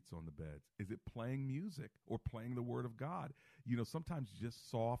change the sheets on the beds. Is it playing music or playing the Word of God? You know, sometimes just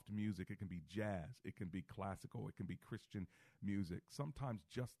soft music. It can be jazz. It can be classical. It can be Christian music. Sometimes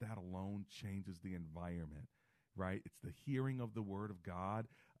just that alone changes the environment, right? It's the hearing of the Word of God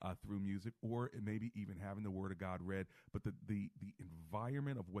through music, or maybe even having the Word of God read. But the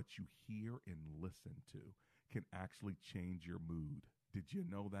environment of what you hear and listen to can actually change your mood. Did you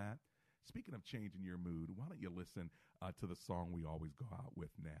know that? Speaking of changing your mood, why don't you listen to the song we always go out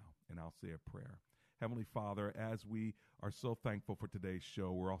with now? And I'll say a prayer. Heavenly Father, as we are so thankful for today's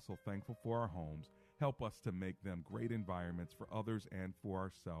show, we're also thankful for our homes. Help us to make them great environments for others and for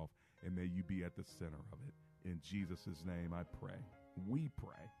ourselves, and may you be at the center of it. In Jesus' name I pray. We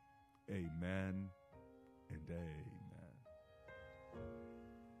pray. Amen and amen.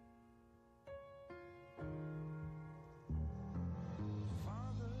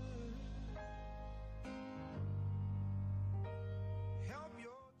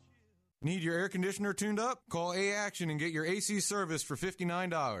 Need your air conditioner tuned up? Call A-Action and get your AC service for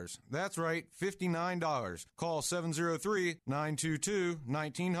 $59. That's right, $59. Call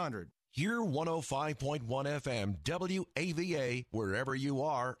 703-922-1900. Hear 105.1 FM WAVA wherever you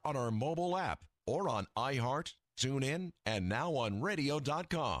are on our mobile app or on iHeart, TuneIn, and now on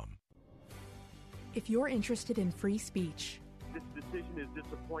radio.com. If you're interested in free speech, this decision is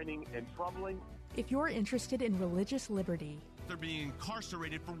disappointing and troubling. If you're interested in religious liberty, they're being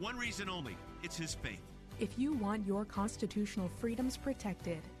incarcerated for one reason only. It's his faith. If you want your constitutional freedoms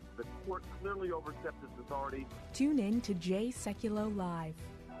protected, the court clearly overstepped its authority. Tune in to Jay Sekulow Live.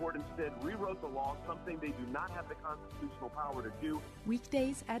 The court instead rewrote the law, something they do not have the constitutional power to do.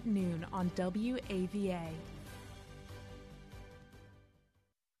 Weekdays at noon on WAVA.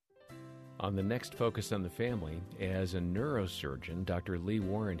 On the next Focus on the Family, as a neurosurgeon, Dr. Lee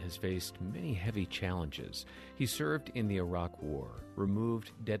Warren has faced many heavy challenges. He served in the Iraq War,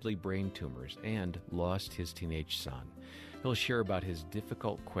 removed deadly brain tumors, and lost his teenage son. He'll share about his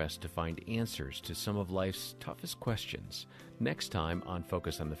difficult quest to find answers to some of life's toughest questions. Next time on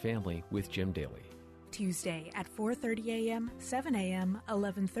Focus on the Family with Jim Daly. Tuesday at 4:30 a.m., 7 a.m.,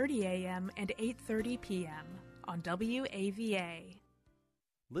 11:30 a.m., and 8:30 p.m. on WAVA.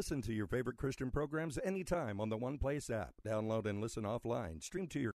 Listen to your favorite Christian programs anytime on the One Place app. Download and listen offline. Stream to your